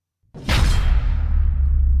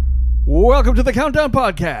Welcome to the Countdown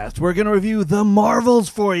Podcast. We're going to review The Marvels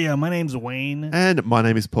for you. My name's Wayne. And my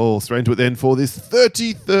name is Paul. Straight into it then for this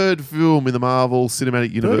 33rd film in the Marvel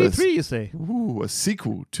Cinematic Universe. 33, you say? Ooh, a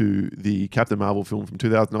sequel to the Captain Marvel film from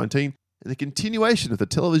 2019 and a continuation of the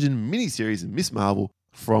television miniseries Miss Marvel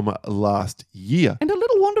from last year. And a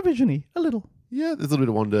little WandaVision-y. A little. Yeah, there's a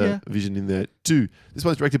little bit of WandaVision in there too. This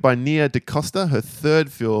one's directed by Nia DaCosta, her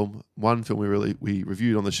third film, one film we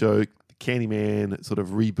reviewed on the show, Candyman sort of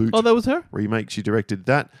reboot. Oh, that was her? Remake. She directed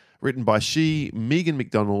that. Written by Megan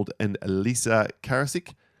McDonald and Lisa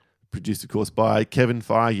Karasik. Produced, of course, by Kevin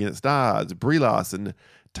Feige. And it stars Brie Larson,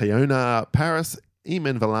 Teyonah Parris,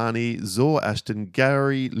 Eamon Vellani, Zor Ashton,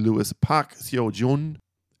 Gary Lewis, Park Seo-joon,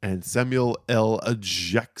 and Samuel L.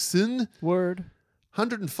 Jackson. Word.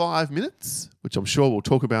 105 minutes, which I'm sure we'll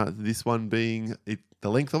talk about this one being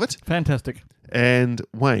the length of it. Fantastic. And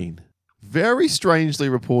Wayne, very strangely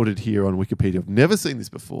reported here on Wikipedia, I've never seen this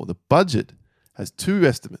before, the budget has two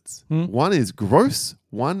estimates. One is gross,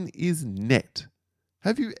 one is net.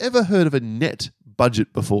 Have you ever heard of a net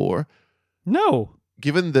budget before? No.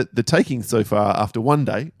 Given that the takings so far after one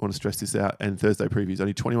day, I want to stress this out, and Thursday previews,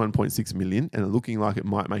 only 21.6 million, and looking like it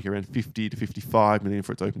might make around 50 to 55 million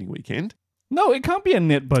for its opening weekend. No, it can't be a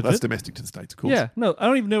net budget. That's domestic to the States, of course. Yeah, no, I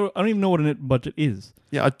don't even know what a net budget is.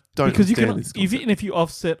 Yeah, I don't because understand this concept. Even if you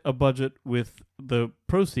offset a budget with the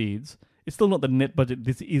proceeds, it's still not the net budget.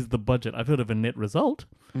 This is the budget. I've heard of a net result.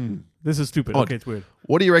 This is stupid. Odd. Okay, it's weird.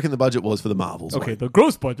 What do you reckon the budget was for the Marvels? Okay, Wayne? the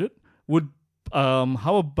gross budget would,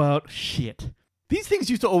 how about shit? These things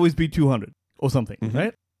used to always be 200 or something,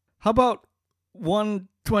 right? How about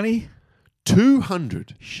 120?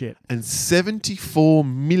 200 Shit. and 74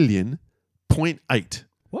 million. 0.8.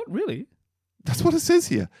 What, really? That's what it says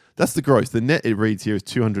here. That's the gross. The net it reads here is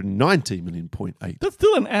 290 million. 0.8. That's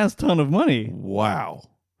still an ass ton of money. Wow.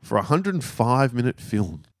 For a 105-minute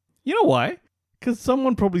film. You know why? Because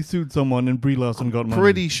someone probably sued someone and Brie Larson got money.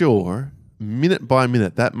 Pretty sure, minute by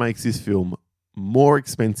minute, that makes this film more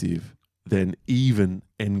expensive than even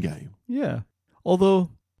Endgame. Yeah. Although,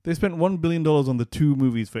 they spent $1 billion on the two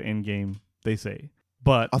movies for Endgame, they say.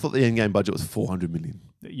 But I thought the Endgame budget was 400 million.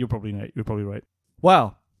 You're probably right.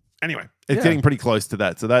 Wow. Anyway, it's getting pretty close to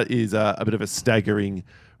that. So that is a bit of a staggering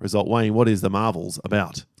result. Wayne, what is The Marvels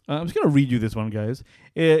about? I'm just going to read you this one, guys.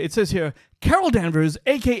 It says here, Carol Danvers,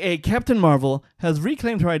 a.k.a. Captain Marvel, has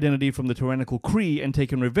reclaimed her identity from the tyrannical Kree and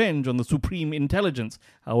taken revenge on the Supreme Intelligence.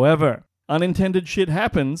 However, unintended shit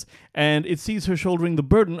happens, and it sees her shouldering the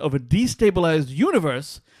burden of a destabilized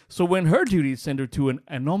universe. So when her duties send her to an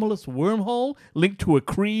anomalous wormhole linked to a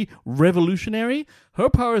Kree revolutionary, her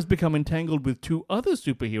powers become entangled with two other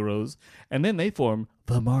superheroes, and then they form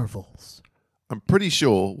the Marvels. I'm pretty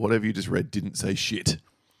sure whatever you just read didn't say shit.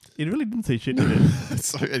 It really didn't say shit, did it?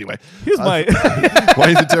 So anyway, Here's my...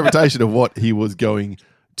 Wayne's interpretation of what he was going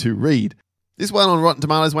to read. This one on Rotten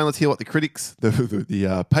Tomatoes, Wayne, let's hear what the critics,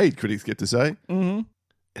 the paid critics get to say. Mm-hmm.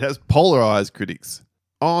 It has polarized critics.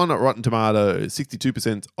 On Rotten Tomatoes,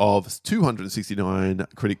 62% of 269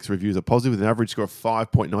 critics' reviews are positive with an average score of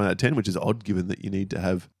 5.9 out of 10, which is odd given that you need to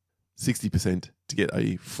have 60% to get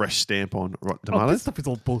a fresh stamp on Rotten Oh, Tomatoes. this stuff is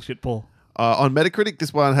all bullshit, Paul. On Metacritic,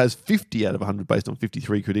 this one has 50 out of 100 based on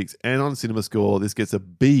 53 critics. And on CinemaScore, this gets a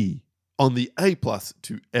B on the A+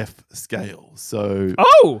 to F scale. So,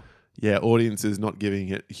 Oh! yeah, audiences not giving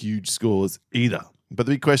it huge scores either. But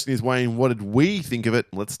the big question is, Wayne, what did we think of it?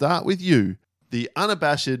 Let's start with you, the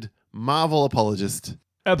unabashed Marvel apologist.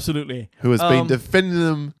 Absolutely. Who has been defending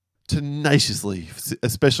them tenaciously,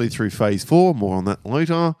 especially through Phase 4. More on that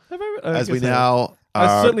later. As we now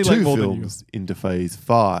are two films into Phase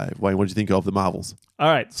 5. Wayne, what did you think of The Marvels? All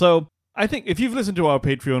right, so I think if you've listened to our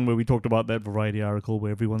Patreon where we talked about that Variety article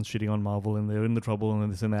where everyone's shitting on Marvel and they're in the trouble and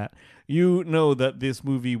this and that, you know that this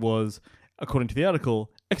movie was, according to the article,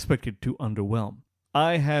 expected to underwhelm.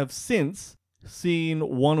 I have since seen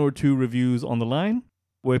one or two reviews on the line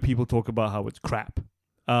where people talk about how it's crap.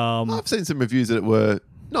 I've seen some reviews that were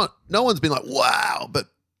no one's been like, wow, but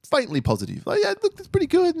faintly positive. Like, yeah, look, it's pretty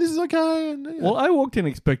good. This is okay. And, Well, I walked in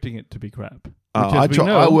expecting it to be crap.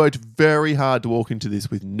 I worked very hard to walk into this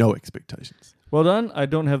with no expectations. Well done. I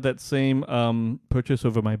don't have that same purchase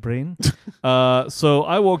over my brain. So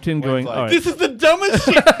I walked in going, all right. This is the dumbest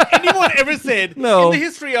shit anyone ever said in the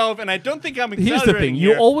history of, and I don't think I'm exaggerating. Here's the thing: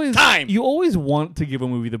 here. you always want to give a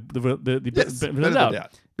movie the benefit of the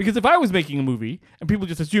doubt. Because if I was making a movie and people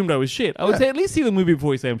just assumed I was shit, I would say at least see the movie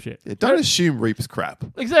before you say I'm shit. Yeah, don't assume Reap's crap.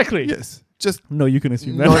 Exactly. Yes, just no. You can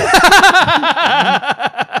assume that.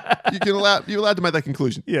 You're allowed to make that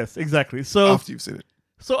conclusion. Yes, exactly. So after you've seen it.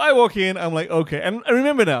 So I walk in, I'm like, okay, and I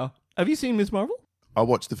remember now. Have you seen Miss Marvel? I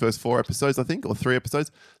watched the first 4 episodes, I think, or 3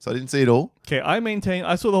 episodes, so I didn't see it all. Okay,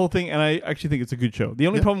 I saw the whole thing, and I actually think it's a good show. The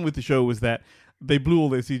only problem with the show was that they blew all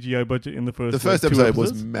their CGI budget in the first. The first 2 episode was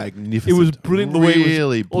episodes. magnificent. It was brilliant. The way it was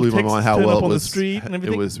really all blew my texts mind how turned well up it on the was. street and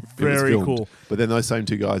everything. It was Very filmed. cool. But then those same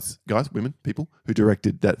 2 guys, women, people who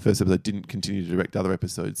directed that first episode didn't continue to direct other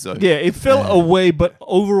episodes. So Yeah, it fell away, but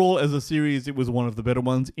overall, as a series, it was one of the better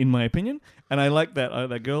ones, in my opinion. And I like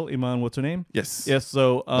that girl, Iman, what's her name? yes, Yes,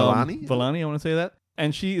 so Vellani? Vellani, I want to say that.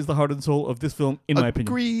 And she is the heart and soul of this film, in my opinion.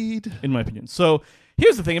 Agreed. In my opinion. So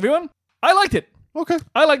here's the thing, everyone. I liked it. Okay.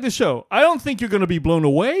 I like this show. I don't think you're going to be blown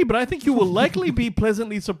away, but I think you will likely be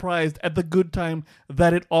pleasantly surprised at the good time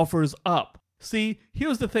that it offers up. See,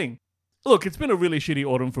 here's the thing. Look, it's been a really shitty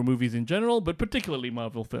autumn for movies in general, but particularly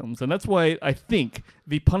Marvel films. And that's why I think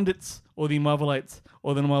the pundits or the Marvelites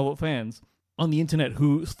or the Marvel fans on the internet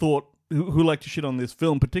who like to shit on this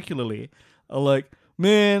film particularly are like,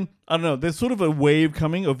 man, I don't know, there's sort of a wave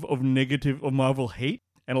coming of Marvel hate.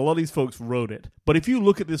 And a lot of these folks wrote it. But if you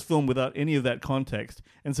look at this film without any of that context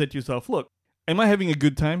and said to yourself, look, am I having a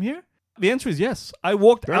good time here? The answer is yes. I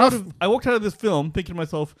walked out of this film thinking to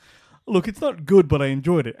myself, look, it's not good, but I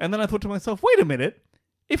enjoyed it. And then I thought to myself, wait a minute.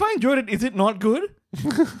 If I enjoyed it, is it not good?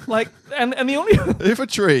 Like, and the only... If a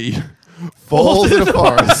tree falls in a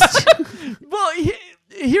forest. Well,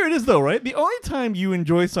 here it is, though, right? The only time you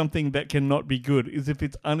enjoy something that cannot be good is if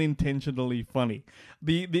it's unintentionally funny.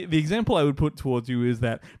 The example I would put towards you is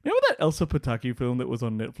that, remember that Elsa Pataki film that was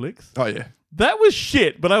on Netflix? Oh, yeah. That was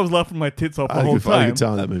shit, but I was laughing my tits off the I whole had a time. good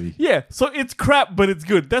time in that movie. Yeah, so it's crap, but it's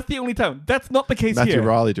good. That's the only time. That's not the case Matthew here.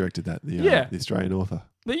 Riley directed that, the Australian author.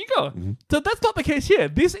 There you go. So that's not the case here.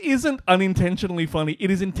 This isn't unintentionally funny.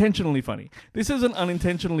 It is intentionally funny. This isn't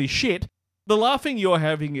unintentionally shit. The laughing you're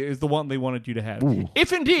having is the one they wanted you to have. Ooh.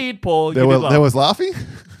 If indeed, Paul, There was laughing?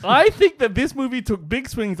 I think that this movie took big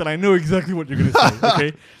swings, and I know exactly what you're going to say,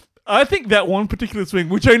 okay? I think that one particular swing,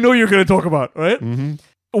 which I know you're going to talk about, right?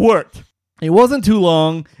 Mm-hmm. Worked. It wasn't too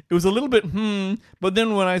long. It was a little bit, but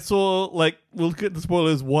then when I saw, like, we'll get the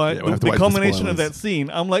spoilers, we'll have to the wait for culmination of spoilers. that scene,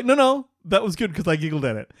 I'm like, no, that was good because I giggled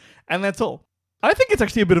at it. And that's all. I think it's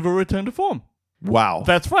actually a bit of a return to form. Wow.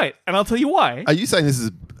 That's right. And I'll tell you why. Are you saying this is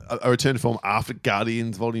a return to form after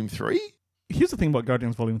Guardians Volume 3? Here's the thing about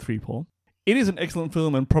Guardians Volume 3, Paul. It is an excellent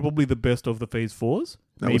film and probably the best of the Phase 4s.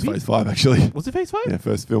 That was Phase 5, actually. Was it Phase 5? Yeah,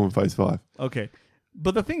 first film in Phase 5. Okay.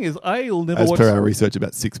 But the thing is, I'll never As watch... per our research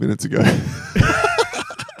about 6 minutes ago.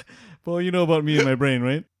 Well, you know about me and my brain,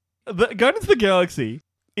 right? Guardians of the Galaxy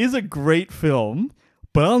is a great film,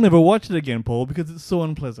 but I'll never watch it again, Paul, because it's so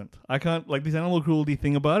unpleasant. I can't, like, this animal cruelty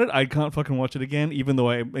thing about it, I can't fucking watch it again, even though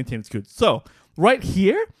I maintain it's good. So, right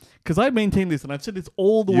here, because I maintain this, and I've said this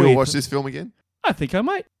all the way... You'll watch this film again? I think I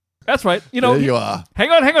might. That's right. You know, There you are.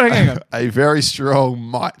 Hang on. A very strong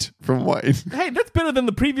might from Wayne. Hey, that's better than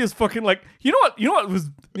the previous fucking, like, you know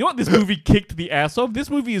what this movie kicked the ass of? This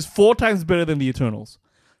movie is 4 times better than The Eternals.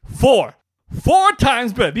 4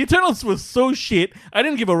 times better. The Eternals was so shit. I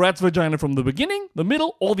didn't give a rat's vagina from the beginning, the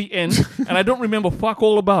middle, or the end, and I don't remember fuck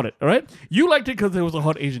all about it. All right, you liked it because there was a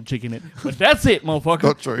hot Asian chick in it, but that's it, motherfucker.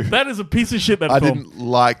 Not true. That is a piece of shit. That I film. didn't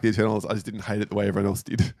like The Eternals. I just didn't hate it the way everyone else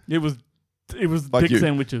did. It was Like dick you.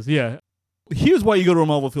 sandwiches. Yeah. Here's why you go to a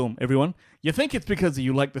Marvel film, everyone. You think it's because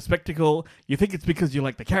you like the spectacle. You think it's because you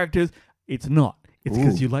like the characters. It's not. It's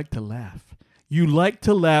because you like to laugh. You like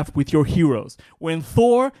to laugh with your heroes. When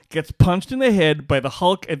Thor gets punched in the head by the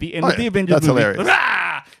Hulk at the end of the Avengers that's movie, hilarious.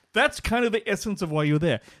 that's kind of the essence of why you're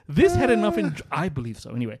there. This had enough, I believe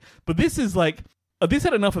so anyway, but this is like, this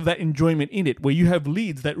had enough of that enjoyment in it where you have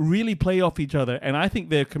leads that really play off each other, and I think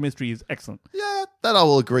their chemistry is excellent. Yeah, that I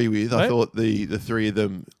will agree with. Right? I thought the 3 of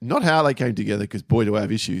them, not how they came together, because boy do I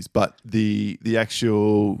have issues, but the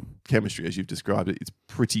actual chemistry, as you've described it, it's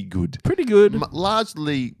pretty good. Pretty good.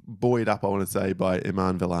 Largely buoyed up, I want to say, by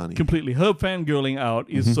Iman Vellani. Completely. Her fangirling out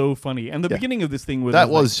is so funny. And the beginning of this thing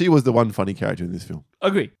was... She was the one funny character in this film.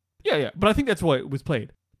 Agree. Yeah. But I think that's why it was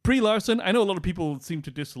played. Brie Larson, I know a lot of people seem to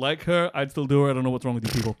dislike her. I'd still do her. I don't know what's wrong with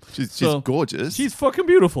you people. She's So, gorgeous. She's fucking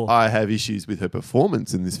beautiful. I have issues with her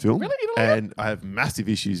performance in this film. Really? You don't like And I have massive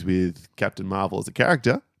issues with Captain Marvel as a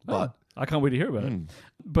character. But I can't wait to hear about it.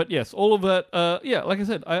 But yes, all of that, like I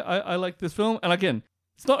said, I like this film. And again,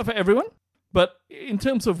 it's not for everyone, but in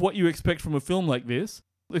terms of what you expect from a film like this,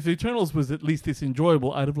 if Eternals was at least this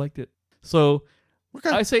enjoyable, I'd have liked it. So okay.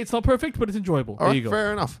 I say it's not perfect, but it's enjoyable. All There right, you go.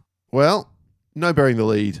 fair enough. Well, no bearing the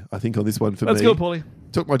lead, I think, on this one for Let's me. go, Paulie.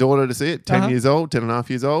 Took my daughter to see it, 10 Uh-huh. years old, 10 and a half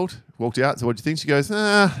years old. Walked out, so what do you think? She goes,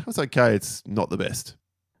 it's okay, it's not the best.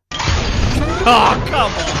 Oh,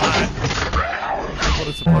 come on. What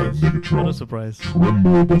a surprise. What a surprise.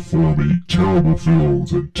 Tremble before me, terrible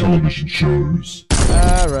films and television shows.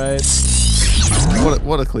 All right.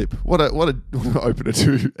 What a clip. What a opener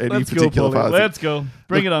to any Let's go, particular Paulie. part. Let's go.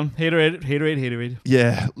 Bring it on. Haterade.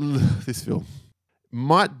 Yeah, this film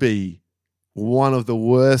might be one of the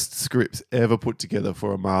worst scripts ever put together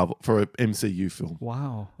for an MCU film.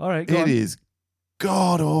 Wow. All right, go It on. is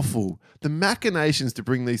god awful. The machinations to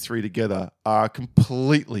bring these three together are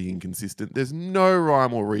completely inconsistent. There's no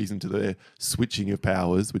rhyme or reason to their switching of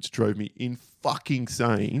powers, which drove me in fucking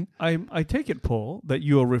sane. I take it, Paul, that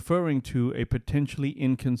you are referring to a potentially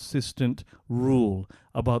inconsistent rule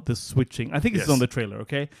about the switching. I think it's Yes. on the trailer,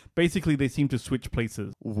 okay? Basically, they seem to switch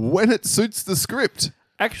places. When it suits the script.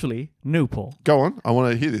 Actually, no, Paul. Go on, I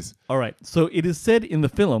want to hear this. All right. So it is said in the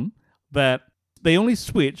film that they only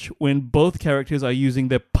switch when both characters are using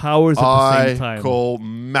their powers at the same time. I call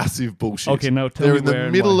massive bullshit. Okay, now tell They're me in where the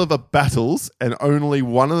and middle why. of a battles, and only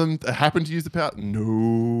one of them happen to use the power.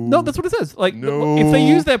 No, that's what it says. Like, No. if they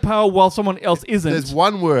use their power while someone else isn't. There's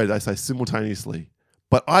one word they say simultaneously,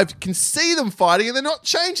 but I can see them fighting, and they're not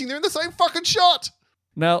changing. They're in the same fucking shot.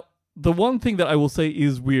 Now, the one thing that I will say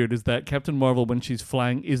is weird is that Captain Marvel, when she's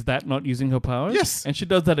flying, is that not using her powers? Yes. And she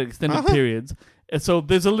does that at extended periods. And so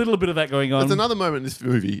there's a little bit of that going on. There's another moment in this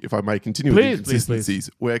movie, if I may continue Please, with the please, inconsistencies,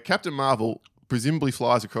 where Captain Marvel presumably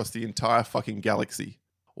flies across the entire fucking galaxy,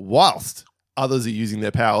 whilst others are using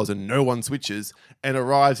their powers and no one switches, and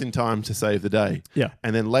arrives in time to save the day. Yeah.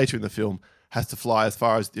 And then later in the film, has to fly as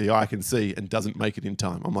far as the eye can see and doesn't make it in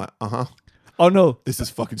time. I'm like, Oh, no. this is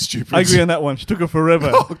fucking stupid. I agree on that one. She took her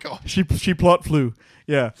forever. Oh, God. She plot flew.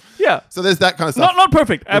 Yeah. Yeah. So there's that kind of stuff. Not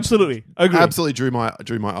perfect. Absolutely. Agree. Absolutely drew my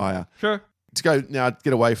eye out. Sure. To go now,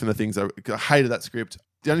 get away from the things I hated that script.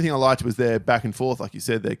 The only thing I liked was their back and forth, like you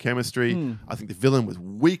said, their chemistry. I think the villain was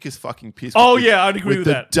weak as fucking piss. Oh, yeah, I'd agree with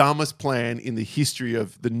the that. dumbest plan in the history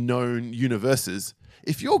of the known universes.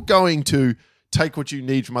 If you're going to take what you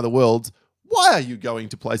need from other worlds, why are you going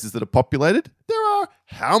to places that are populated? There are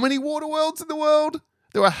how many water worlds in the world?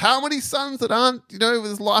 There are how many suns that aren't,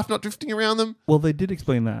 there's life not drifting around them? Well, they did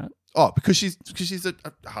explain that. Oh, because she's a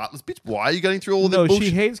heartless bitch. Why are you going through all No, the bullshit?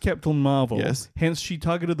 she hates Captain Marvel. Yes. Hence, she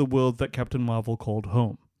targeted the worlds that Captain Marvel called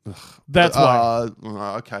home. That's why.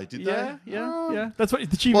 Okay, did Yeah. they? Yeah. That's what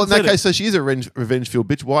she Well, even in that said. case, so she is a revenge-filled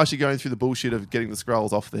bitch. Why is she going through the bullshit of getting the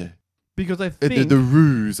Skrulls off there? Because I The think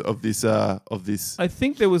ruse of this. I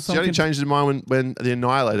think there was She only some changed her mind when the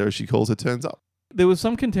Annihilator, as she calls her, turns up. there was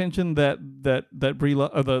some contention that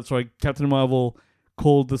Captain Marvel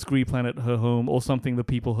called the Kree planet her home or something. The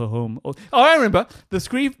people her home. Oh, I remember the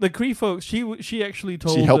Kree folks. She actually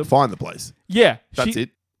told. She helped them- find the place. Yeah, That's it.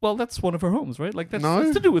 Well, that's one of her homes, right? Like that's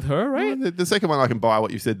No. to do with her, right? The second one, I can buy what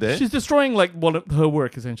you said there. She's destroying like one of her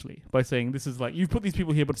work essentially by saying this is like you've put these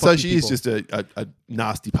people here, but So fuck she these is people. just a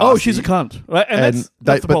nasty. Oh, pasty. she's a cunt, right? And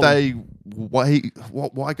that's the problem.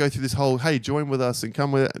 Why go through this whole hey, join with us and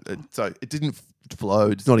come with it? So it didn't flow.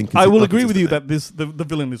 It's not inconsistent. I will not agree with you consistent that the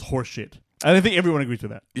villain is horseshit. And I think everyone agrees with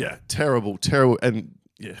that. yeah, terrible, and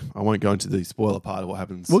yeah, I won't go into the spoiler part of what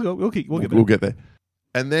happens. We'll get there. We'll get there.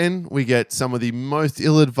 And then we get some of the most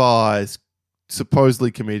ill-advised,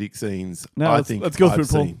 supposedly comedic scenes. Now let's go through it,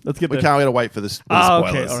 Paul. seen. Let's get We there. can't wait for the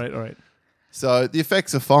Okay, spoilers. all right. So the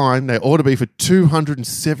effects are fine. They ought to be for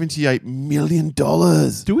 $278 million.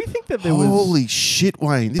 Do we think that there was Holy shit,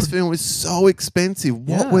 Wayne! This film is so expensive.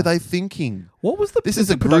 What Yeah. were they thinking? what was the This was is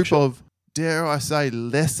a the group production? of, dare I say,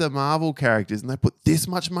 lesser Marvel characters, and they put this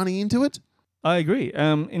much money into it. I agree.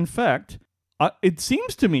 In fact, it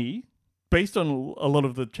seems to me, based on a lot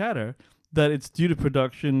of the chatter, that it's due to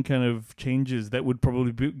production kind of changes that would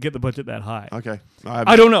probably get the budget that high. Okay,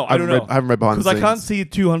 I don't know. I haven't read behind the Because scenes. I can't see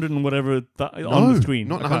 200 and whatever on the screen.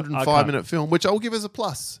 Not I a can't- I 105 can't. minute film, which I will give as a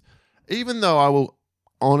plus. Even though I will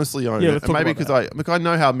honestly own Yeah, it. let's And talk maybe about because I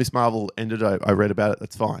know how Miss Marvel ended. I read about it.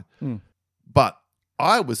 That's fine. Hmm. But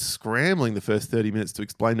I was scrambling the first 30 minutes to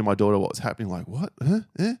explain to my daughter what was happening. Like, what? Huh?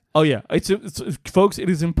 Eh? Oh yeah, it's folks. It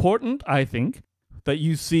is important, I think, that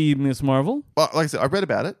you see Miss Marvel. Well, like I said, I read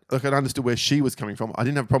about it. Like, I understood where she was coming from. I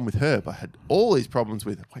didn't have a problem with her, but I had all these problems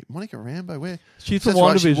with, wait, Monica Rambeau, where? She's from That's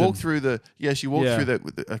right. She WandaVision. walked through the,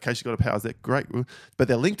 okay, she got her powers there. Great. But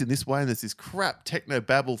they're linked in this way, and there's this crap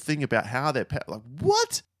techno-babble thing about how they're, like,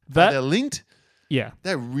 what? That- They're linked? Yeah,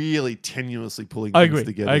 They're really tenuously pulling I things agree.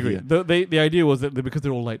 together I agree. here. The idea was that because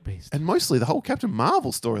they're all light based. And mostly the whole Captain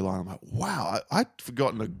Marvel storyline, I'm like, wow, I'd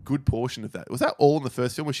forgotten a good portion of that. Was that all in the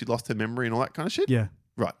first film where she lost her memory and all that kind of shit? Yeah.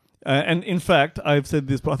 Right. And in fact, I've said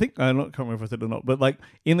this, but I can't remember if I said it or not. But like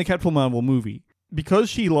in the Captain Marvel movie, because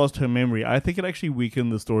she lost her memory, I think it actually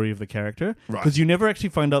weakened the story of the character. Right. Because you never actually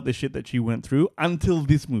find out the shit that she went through until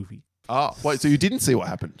this movie. Oh, wait, so you didn't see what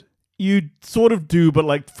happened? You sort of do, but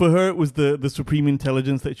like for her, it was the supreme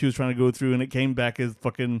intelligence that she was trying to go through, and it came back as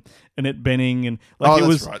fucking Annette Bening, and like it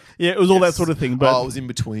was, right. yeah, it was all that sort of thing. But it was in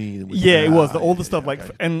between. Yeah, it was all the stuff like,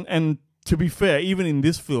 and to be fair, even in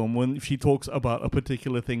this film, when she talks about a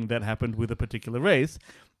particular thing that happened with a particular race,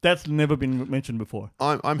 that's never been mentioned before.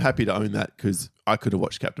 I'm happy to own that because I could have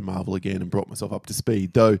watched Captain Marvel again and brought myself up to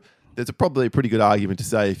speed, though. There's probably a pretty good argument to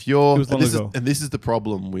say if you're, and this is the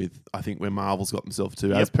problem with, I think, where Marvel's got themselves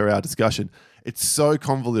to, as per our discussion, it's so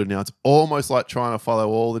convoluted now. It's almost like trying to follow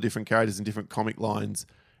all the different characters in different comic lines.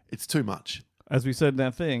 It's too much. As we said in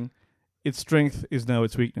that thing, its strength is now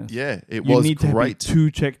its weakness. Yeah, it you was need great. To be too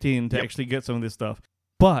checked in to actually get some of this stuff.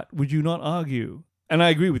 But would you not argue? And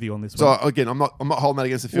I agree with you on this one. So again, I'm not holding that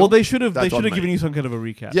against the film. Well, they should have given you some kind of a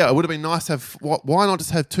recap. Yeah, it would have been nice to have. Why not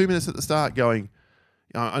just have 2 minutes at the start going?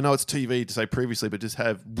 I know it's TV to say previously, but just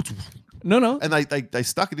have no. And they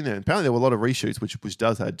stuck it in there. And apparently there were a lot of reshoots, which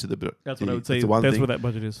does add to the. That's what I would say. That's where that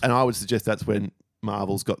budget is. And I would suggest that's when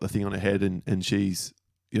Marvel's got the thing on her head, and she's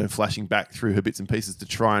flashing back through her bits and pieces to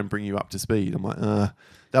try and bring you up to speed. I'm like,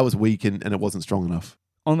 that was weak and it wasn't strong enough.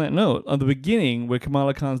 On that note, at the beginning where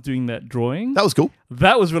Kamala Khan's doing that drawing, that was cool.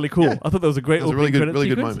 That was really cool. Yeah. I thought that was a great really good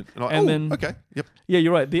sequence. moment. And then okay, yep. Yeah,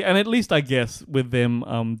 you're right. And at least I guess with them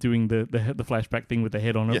doing the flashback thing with the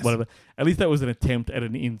head on it, whatever. At least that was an attempt at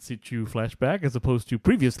an in situ flashback as opposed to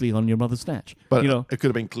previously on your mother's snatch. But it could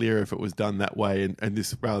have been clearer if it was done that way, and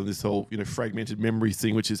this rather than this whole fragmented memory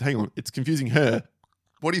thing, which is hang on, it's confusing her.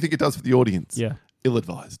 What do you think it does for the audience? Yeah,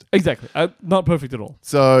 ill-advised. Exactly. Not perfect at all.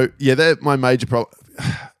 So yeah, they're my major problem.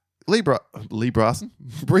 Brie Larson.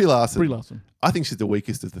 I think she's the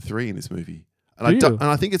weakest of the three in this movie, and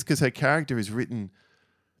I think it's because her character is written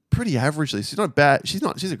pretty averagely. She's not bad. She's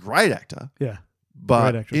a great actor. Yeah,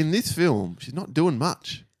 but in this film, she's not doing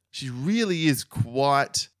much. She really is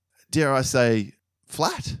quite, dare I say,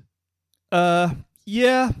 flat.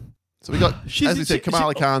 Yeah. So we got, as we said,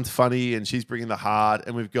 Kamala Khan's funny, and she's bringing the heart,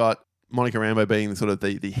 and we've got Monica Rambeau being sort of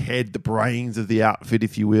the head, the brains of the outfit,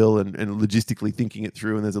 if you will, and logistically thinking it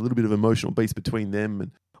through. And there's a little bit of emotional beat between them.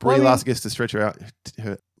 And Brie Larson gets to stretch her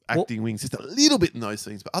acting wings just a little bit in those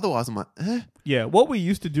scenes. But otherwise, I'm like, Yeah, what we're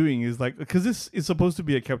used to doing is like, because this is supposed to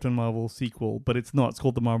be a Captain Marvel sequel, but it's not. It's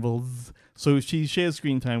called The Marvels. So she shares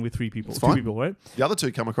screen time with two people, right? The other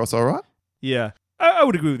two come across all right. Yeah. I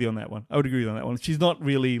would agree with you on that one. She's not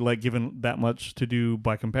really like given that much to do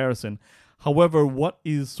by comparison. However, what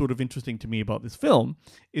is sort of interesting to me about this film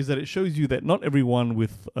is that it shows you that not everyone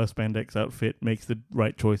with a spandex outfit makes the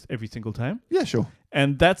right choice every single time. Yeah, sure.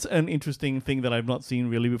 And that's an interesting thing that I've not seen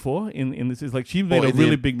really before in this. Is like she's made a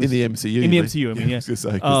really big mistake. In the MCU. In the MCU, I mean, yeah. I was going to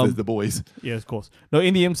say, because there's the boys. Yeah, of course. No,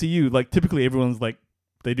 in the MCU, like typically everyone's like,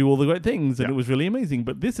 they do all the right things and it was really amazing.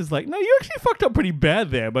 But this is like, no, you actually fucked up pretty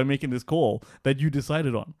bad there by making this call that you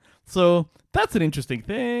decided on. So that's an interesting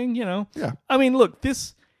thing, Yeah. I mean, look,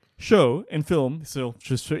 this show and film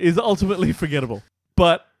is ultimately forgettable.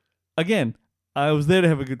 But again, I was there to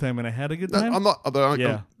have a good time and I had a good time. I'm not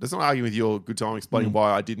arguing with your good time explaining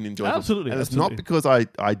why I didn't enjoy it. Absolutely. And it's not because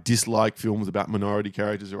I dislike films about minority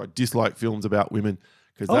characters or I dislike films about women.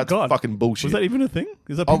 Because that's fucking bullshit. Was that even a thing?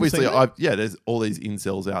 Is that obviously? There's all these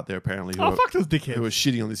incels out there apparently. Fuck those dickheads who are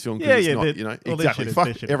shitting on this film. Yeah, Exactly.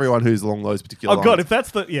 Fuck everyone who's along those particular. Oh god, if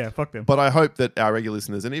that's fuck them. But I hope that our regular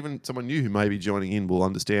listeners and even someone new who may be joining in will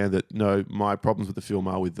understand that no, my problems with the film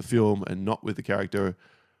are with the film and not with the character.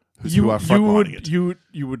 Who are frontlining it.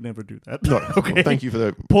 You would never do that. No. Okay. Well, thank you for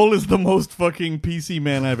that. Paul is the most fucking PC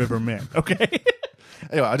man I've ever met. Okay.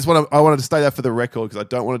 Anyway, I wanted to state that for the record because I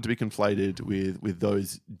don't want it to be conflated with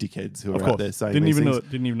those dickheads who are out there saying didn't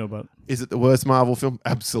even know about it. Is it the worst Marvel film?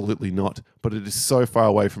 Absolutely not. But it is so far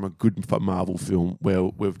away from a good Marvel film where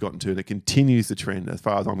we've gotten to, and it continues the trend as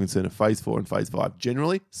far as I'm concerned of Phase 4 and Phase 5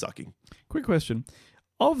 generally sucking. Quick question: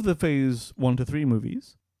 of the Phase 1 to 3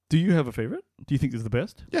 movies, do you have a favorite? Do you think this is the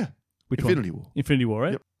best? Yeah, Infinity War. Infinity War,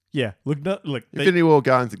 right? Yep. Yeah. Look. Infinity War,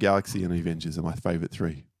 Guardians of the Galaxy, and Avengers are my favorite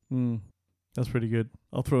three. That's pretty good.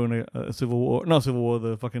 I'll throw in a Civil War. Not Civil War,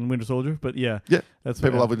 the fucking Winter Soldier. But yeah. That's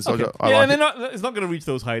people love Winter Soldier. Okay. And it's not going to reach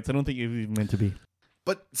those heights. I don't think it's even meant to be.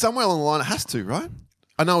 But somewhere along the line, it has to, right?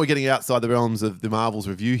 I know we're getting outside the realms of the Marvel's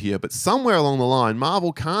review here, but somewhere along the line,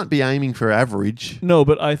 Marvel can't be aiming for average. No,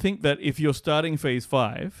 but I think that if you're starting Phase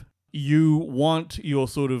 5, you want your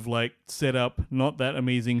sort of like set up, not that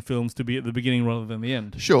amazing films to be at the beginning rather than the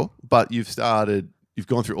end. Sure, but you've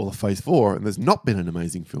gone through all of Phase 4 and there's not been an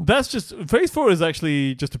amazing film. That's just... Phase 4 is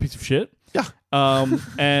actually just a piece of shit. Yeah.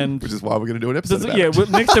 And which is why we're going to do an episode about it.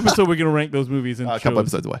 Next episode we're going to rank those movies and a couple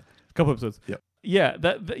episodes away. Couple episodes. Yep.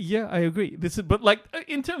 Yeah, I agree. But like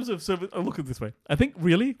in terms of service, I look at it this way. I think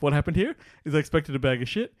really what happened here is I expected a bag of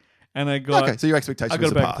shit and I got Okay, so your expectation I got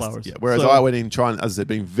was a bag of surpassed. flowers. Yeah, whereas So- I went in trying, as I said,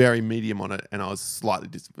 being very medium on it, and I was slightly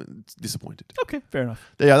disappointed. okay, fair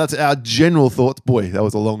enough. Yeah, that's our general thoughts. Boy, that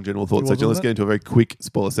was a long general thoughts was, section. Let's wasn't get into a very quick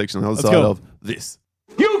spoiler section on the other Let's side go. of this.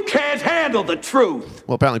 You can't handle the truth.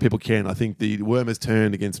 Well, apparently people can. I think the worm has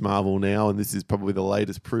turned against Marvel now, and this is probably the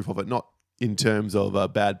latest proof of it. Not in terms of a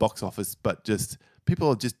bad box office, but just people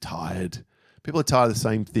are just tired. People are tired of the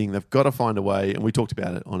same thing. They've got to find a way, and we talked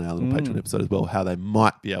about it on our little Patreon episode as well, how they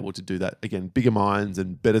might be able to do that. Again, bigger minds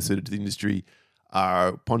and better suited to the industry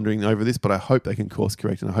are pondering over this, but I hope they can course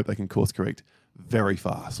correct, and I hope they can course correct very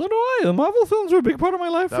fast. So do I. The Marvel films were a big part of my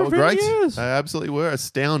life They for were 20 great. years. They absolutely were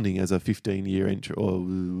astounding as a 15-year entry.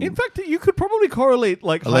 In fact, you could probably correlate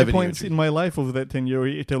like high 11 points year in my life over that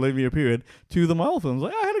 10-year to 11-year period to the Marvel films.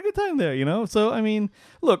 Like, I had a good time there, you know? So, I mean,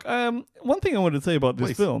 look, one thing I wanted to say about this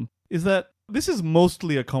Please. film is that this is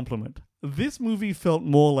mostly a compliment. This movie felt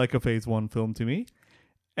more like a Phase 1 film to me,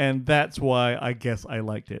 and that's why I guess I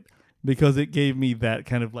liked it. Because it gave me that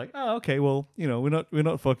kind of like, oh, okay, well, you know, we're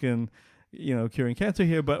not fucking, you know, curing cancer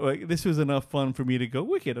here, but like, this was enough fun for me to go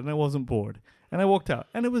wicked, and I wasn't bored. And I walked out,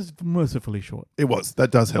 and it was mercifully short. It was.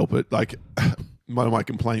 That does help it. Like, one of my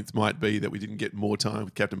complaints might be that we didn't get more time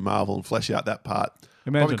with Captain Marvel and flesh out that part.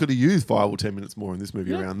 Imagine. Probably could have used 5 or 10 minutes more in this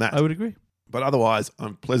movie around that. I would agree. But otherwise,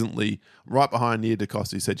 I'm pleasantly right behind Nia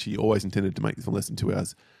DaCosta, who said she always intended to make this film less than 2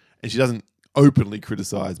 hours. And she doesn't openly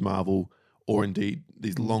criticize Marvel or indeed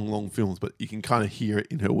these long films, but you can kind of hear it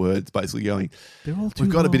in her words, basically going, They're all too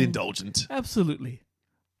we've got a bit long. indulgent. Absolutely.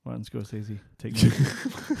 Martin Scorsese, take me.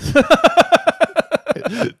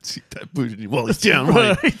 That booted him while he's down.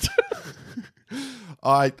 Right.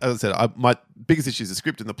 As I said, my biggest issue is the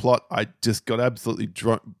script and the plot. I just got absolutely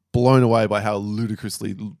blown away by how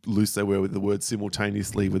ludicrously loose they were with the word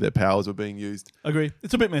simultaneously with their powers were being used. Agree.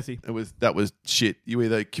 It's a bit messy. That was shit. You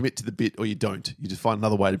either commit to the bit or you don't. You just find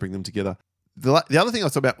another way to bring them together. The other thing I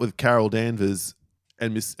was talking about with Carol Danvers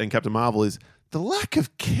and Captain Marvel is the lack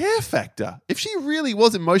of care factor. If she really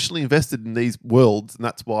was emotionally invested in these worlds, and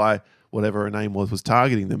that's why whatever her name was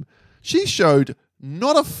targeting them, she showed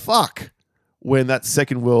not a fuck when that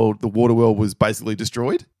second world, the water world, was basically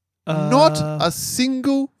destroyed. Not a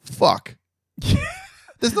single fuck.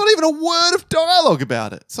 There's not even a word of dialogue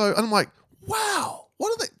about it. So I'm like, wow,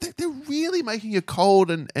 what are they? They're really making you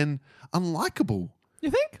cold and unlikable.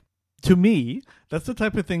 You think? To me, that's the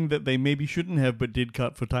type of thing that they maybe shouldn't have but did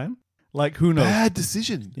cut for time. Like, who knows? Bad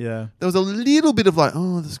decision. Yeah. There was a little bit of like,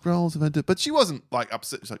 oh, the Skrulls have had to, but she wasn't like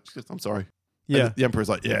upset. She's like, I'm sorry. Yeah. And the Emperor's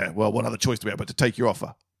like, yeah, well, what other choice do we have but to take your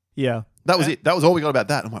offer? Yeah. That was it. That was all we got about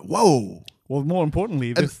that. I'm like, whoa. Well, more importantly,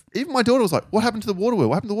 And this... even my daughter was like, what happened to the water world?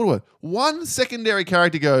 What happened to the water world? One secondary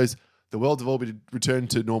character goes, the worlds have all been returned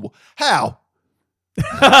to normal. How?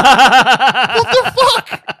 What the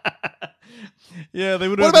fuck? Yeah, they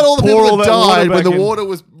would What have about all the pour people that that water died when back the in. water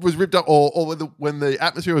was ripped up or when the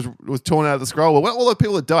atmosphere was torn out of the scroll? What about all the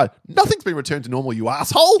people that died? Nothing's been returned to normal, you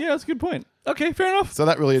asshole. Yeah, that's a good point. Okay, fair enough. So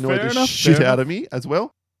that really annoyed Fair the enough, shit fair out enough. of me as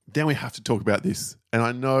well. Then we have to talk about this. And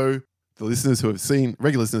I know the listeners who have seen,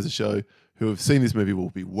 regular listeners of the show, who have seen this movie will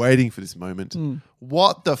be waiting for this moment.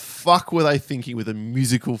 What the fuck were they thinking with a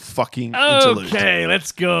musical fucking interlude? Okay,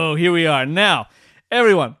 let's go. Here we are. Now,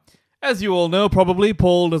 everyone, as you all know, probably,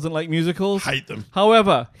 Paul doesn't like musicals. Hate them.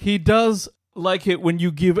 However, he does like it when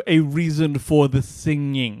you give a reason for the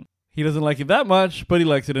singing. He doesn't like it that much, but he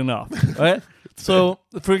likes it enough, right? So,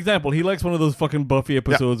 for example, he likes one of those fucking Buffy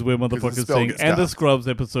episodes where the motherfuckers spell sing, gets and the cast. Scrubs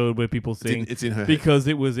episode where people sing. It's in her head. because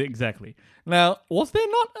it was exactly. Now, was there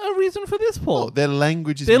not a reason for this, Paul? Oh, their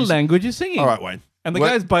language is Their music. language is singing. All right, Wayne. And the Work-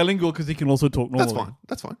 guy's bilingual because he can also talk normally. That's fine.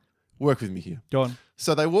 That's fine. Work with me here. Go on.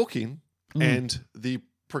 So they walk in, and the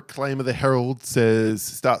proclaimer, the herald,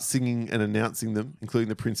 starts singing and announcing them, including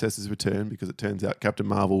the princess's return, because it turns out Captain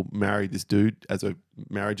Marvel married this dude as a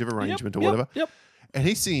marriage of arrangement or whatever. Yep. And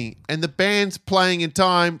he's singing, and the band's playing in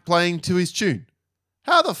time, playing to his tune.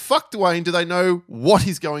 How the fuck, Dwayne, do they know what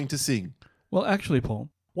he's going to sing? Well, actually, Paul,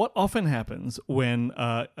 what often happens when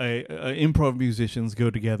improv musicians go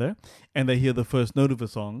together and they hear the first note of a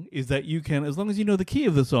song is that you can, as long as you know the key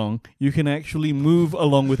of the song, you can actually move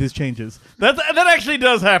along with his changes. That actually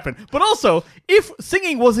does happen. But also, if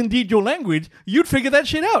singing was indeed your language, you'd figure that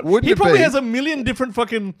shit out. Wouldn't he it probably be? has a million different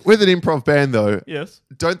fucking... With an improv band, though, Yes.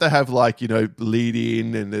 don't they have, like, lead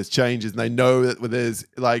in and there's changes, and they know that there's,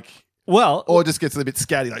 like... Well... Or it just gets a bit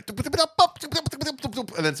scatty, like...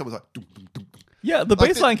 And then someone's like... yeah, the Like,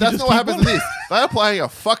 bass line can that's just not what keep happens on. to this. They are playing a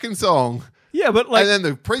fucking song, Yeah, but like... and then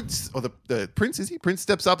the prince, or the prince, is he? Prince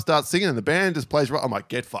steps up, starts singing, and the band just plays right. I'm like,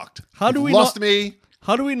 get fucked. How do You've we lost not- me?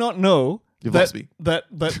 How do we not know You've that, lost me. that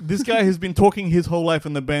this guy has been talking his whole life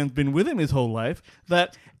and the band's been with him his whole life,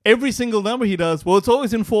 that Every single number he does, well, it's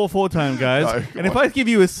always in 4/4 time, guys. No, and if I give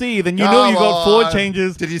you a C, then you know you got 4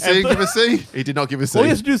 changes. Did you see him give a C? He did not give a C. All you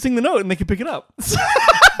have to do is sing the note and they can pick it up.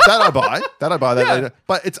 That I buy. That Yeah. later.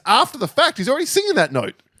 But it's after the fact. He's already singing that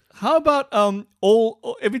note. How about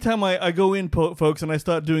every time I go in, folks, and I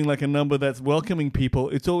start doing like a number that's welcoming people,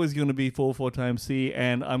 it's always going to be 4/4 times C,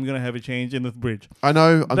 and I'm going to have a change in the bridge. I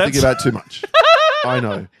know. I'm That's- thinking about it too much. I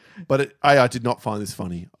know. But I did not find this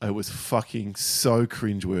funny. It was fucking so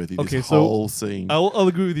cringeworthy, Okay, this so whole scene. I'll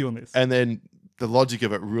agree with you on this. And then the logic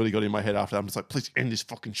of it really got in my head after. I'm just like, please end this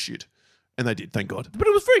fucking shit. And they did, thank God. But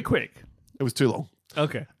it was very quick. It was too long.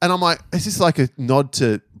 Okay. And I'm like, is this like a nod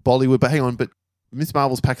to Bollywood? But hang on, but Miss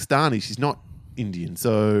Marvel's Pakistani. She's not Indian.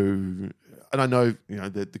 So, and I know,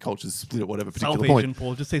 the culture's split at whatever particular South point. Asian,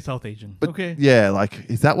 Paul. Just say South Asian. But okay. yeah, like,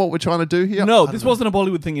 is that what we're trying to do here? No, I this don't know. wasn't a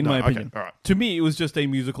Bollywood thing in my okay, opinion. all right. To me, it was just a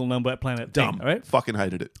musical number at Planet Dumb. Thing, all right? Fucking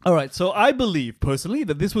hated it. All right, so I believe, personally,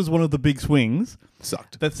 that this was one of the big swings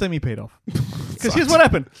Sucked. that semi-paid off. Because here's what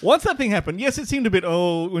happened. Once that thing happened, yes, it seemed a bit,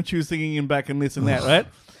 when she was singing in back and this and that, right?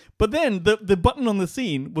 But then the button on the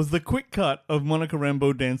scene was the quick cut of Monica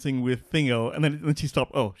Rambeau dancing with Thingo, and then she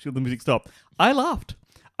stopped. The music stopped. I laughed.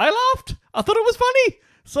 I thought it was funny.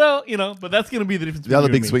 So, but that's going to be the difference. The other between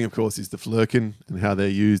you big and me. swing, of course, is the flirkin and how they're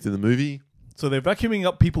used in the movie. So they're vacuuming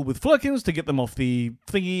up people with flirkins to get them off the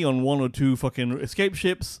thingy on 1 or 2 fucking escape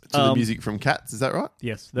ships. To the music from Cats, is that right?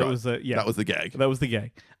 Yes, that Right. was That was the gag. That was the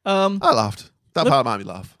gag. I laughed. That part made me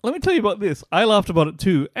laugh. Let me tell you about this. I laughed about it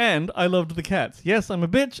too, and I loved the cats. Yes, I'm a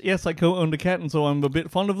bitch. Yes, I co-owned a cat, and so I'm a bit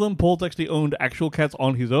fond of them. Paul's actually owned actual cats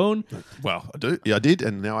on his own. Well, I do. Yeah, I did,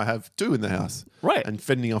 and now I have 2 in the house. Right. And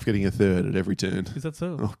fending off getting a 3rd at every turn. Is that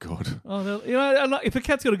so? Oh, God. Oh, if a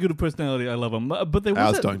cat's got a good personality, I love them. But there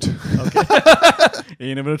was Ours a- don't.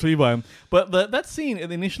 You never know till you buy them. But that scene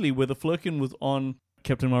initially where the flirkin was on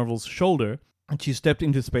Captain Marvel's shoulder and she stepped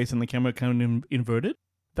into space and the camera kind of inverted,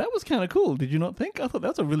 that was kind of cool. Did you not think? I thought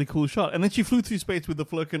that's a really cool shot. And then she flew through space with the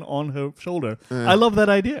flirkin on her shoulder. I love that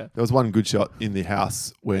idea. There was one good shot in the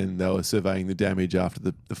house when they were surveying the damage after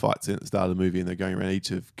the fight scene at the start of the movie, and they're going around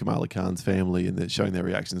each of Kamala Khan's family and they're showing their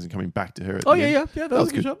reactions and coming back to her. At Oh, the yeah, end. yeah. That was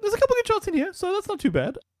a good shot. There's a couple good shots in here, so that's not too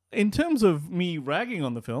bad. In terms of me ragging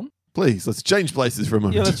on the film, Please, let's change places for a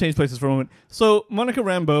moment. yeah, let's change places for a moment. So, Monica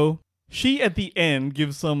Rambeau, she at the end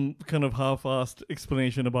gives some kind of half-assed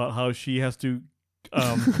explanation about how she has to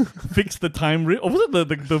fix the time rift. Or was it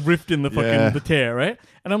the rift in the fucking the tear, right?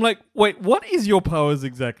 And I'm like, wait, what is your powers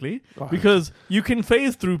exactly? Because you can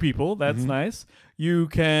phase through people. That's nice. You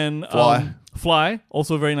can fly.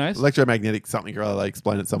 Also very nice. Electromagnetic something or other, they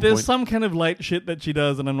explain at some There's point. some kind of light shit that she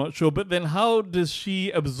does, and I'm not sure. But then how does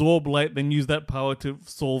she absorb light, then use that power to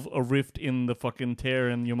solve a rift in the fucking tear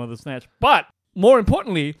in your mother's snatch? But more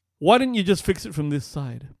importantly, why didn't you just fix it from this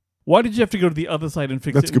side? Why did you have to go to the other side and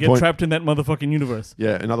fix That's it a and good get point. trapped in that motherfucking universe?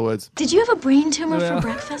 Yeah, in other words, Did you have a brain tumor Well- for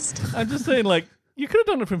breakfast? I'm just saying, like, you could have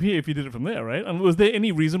done it from here if you did it from there, right? And was there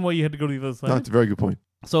any reason why you had to go to the other side? no, it's a very good point.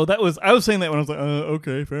 So I was saying that when I was like,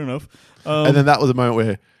 okay, fair enough. And then that was a moment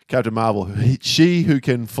where Captain Marvel, she who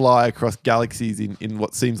can fly across galaxies in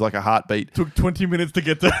what seems like a heartbeat, took 20 minutes to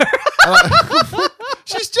get to her.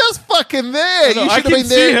 she's just fucking there. know, You I should have can been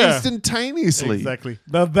there see her. instantaneously. Exactly.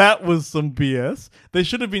 Now that was some BS. There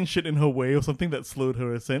should have been shit in her way or something that slowed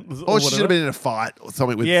her ascent. Or she should have been in a fight or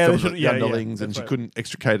something with Yeah, some they of should- the yeah, underlings, yeah, and that's she right. couldn't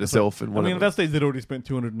extricate herself. And I whatever. mean, at that stage, they'd already spent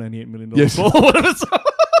 $298 million Yes. or whatever. So.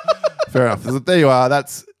 Fair enough. So there you are.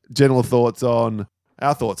 That's general thoughts on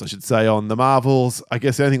our thoughts, I should say, on the Marvels. I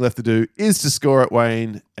guess the only thing left to do is to score it,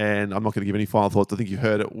 Wayne. And I'm not going to give any final thoughts. I think you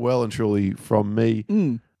heard it well and truly from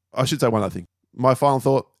me. I should say one other thing. My final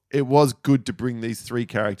thought: it was good to bring these 3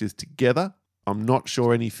 characters together. I'm not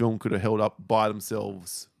sure any film could have held up by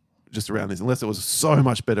themselves just around this, unless it was so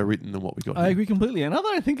much better written than what we got. I here. agree completely. And now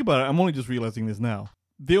that I think about it, I'm only just realizing this now.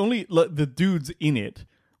 The dudes in it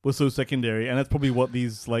were so secondary, and that's probably what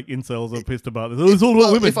these like incels are pissed about. It's all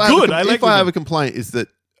about women. If I have Good. a, I like if I have a women. complaint, is that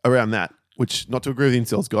around that, which not to agree with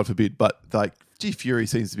incels, God forbid, but like G Fury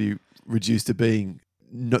seems to be reduced to being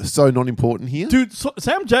so non-important here. Dude,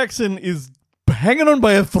 Sam Jackson is hanging on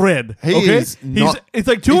by a thread. He okay? is not- It's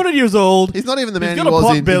like 200 years old. He's not even the He's man he got a was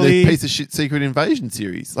pot in belly. the piece of shit Secret Invasion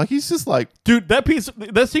series. Like, he's just like... Dude,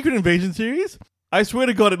 that Secret Invasion series, I swear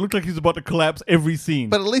to God, it looked like he's about to collapse every scene.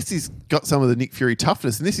 But at least he's got some of the Nick Fury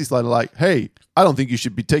toughness. And this is like, hey, I don't think you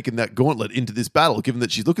should be taking that gauntlet into this battle, given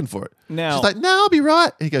that she's looking for it. Now- She's like, no, I'll be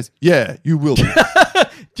right. And he goes, yeah, you will be.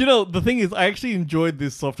 Do you know, the thing is, I actually enjoyed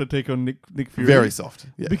this softer take on Nick Fury. Very soft.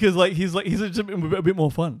 Yeah. Because he's just a bit more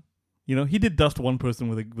fun. You know, he did dust one person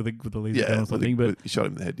with a laser gun or Yeah, something, but he shot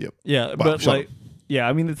him in the head, yep. yeah, Well, but shot like, him. Yeah,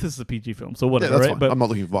 I mean, this is a PG film, so whatever, that's right? fine. But I'm not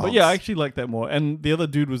looking for violence. But yeah, I actually like that more. And the other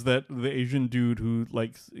dude was the Asian dude who,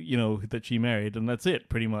 like, that she married, and that's it,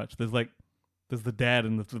 pretty much. There's the dad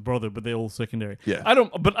and the brother, but they're all secondary. Yeah. I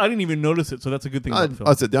didn't even notice it, so that's a good thing about the film.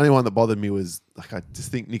 I said the only one that bothered me was, like, I just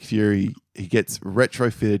think Nick Fury, he gets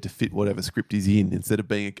retrofitted to fit whatever script he's in instead of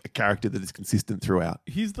being a character that is consistent throughout.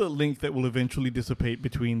 He's the link that will eventually dissipate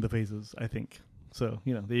between the phases, I think. So,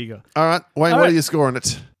 there you go. All right, Wayne, what are you scoring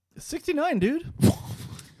it? 69, dude.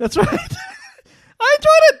 That's right. I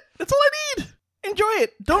enjoyed it. That's all I need. Enjoy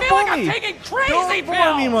it. Don't bore me. I'm taking crazy Don't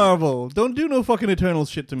bore me, Marvel. Don't do no fucking Eternals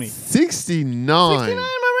shit to me. 69. 69, my man.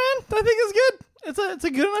 I think it's good. It's a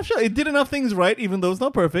good enough show. It did enough things right, even though it's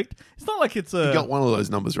not perfect. It's not like it's a... You got one of those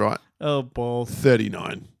numbers right. Oh, balls.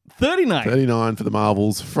 39. 39. 39 for the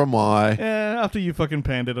Marvels from my... Yeah, after you fucking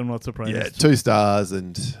panned it, I'm not surprised. Yeah, 2 stars,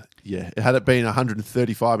 and had it been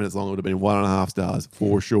 135 minutes long, it would have been 1.5 stars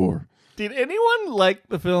for sure. Did anyone like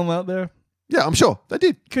the film out there? Yeah, I'm sure they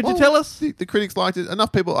did. Could you tell us? The critics liked it.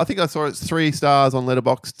 Enough people. I think I saw it's 3 stars on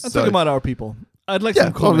Letterboxd. I'm talking about our people. I'd like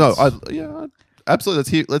some comments.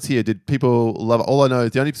 Absolutely. Let's hear. Did people love it? All I know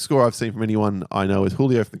is the only score I've seen from anyone I know is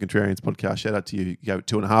Julio from the Contrarians podcast. Shout out to you. You gave it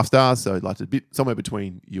 2.5 stars, so I'd like to be somewhere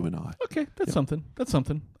between you and I. Okay, that's something. That's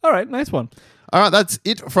something. All right, nice one. All right, that's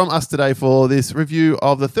it from us today for this review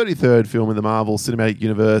of the 33rd film in the Marvel Cinematic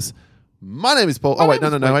Universe. My name is Paul. Wait,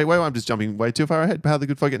 I'm just jumping way too far ahead. How the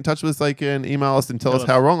good folk get in touch with us, they can email us and tell us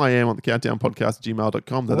how wrong I am on the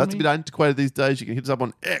countdownpodcast@gmail.com. Though that's a bit antiquated these days. You can hit us up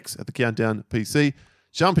on X at the Countdown PC.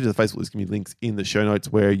 Jump into the Facebook list, give me links in the show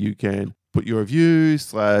notes where you can put your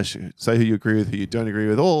reviews, say who you agree with, who you don't agree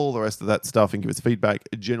with, all the rest of that stuff, and give us feedback,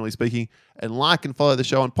 generally speaking. And like and follow the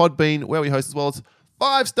show on Podbean, where we host as well as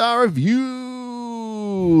 5-star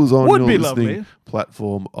reviews on Would your be listening lovely.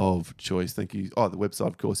 platform of choice. Thank you. Oh, the website,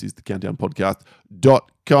 of course, is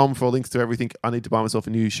thecountdownpodcast.com for links to everything. I need to buy myself a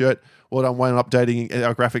new shirt. Well done, Wayne, on updating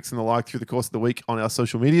our graphics and the like through the course of the week on our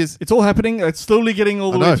social medias. It's all happening. It's slowly getting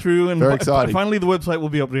all the way through, and Very exciting. finally the website will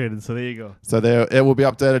be updated. So there you go. So there, it will be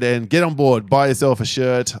updated, and get on board. Buy yourself a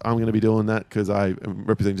shirt. I'm going to be doing that because I am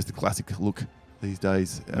representing just a classic look these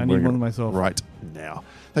days. I need one myself right now.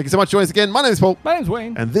 Thank you so much for joining us again. My name is Paul. My name's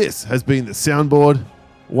Wayne. And this has been the Soundboard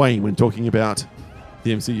Wayne when talking about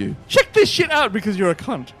the MCU. Check this shit out because you're a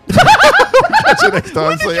cunt. Catch you next time.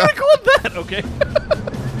 Why did you record that? Okay.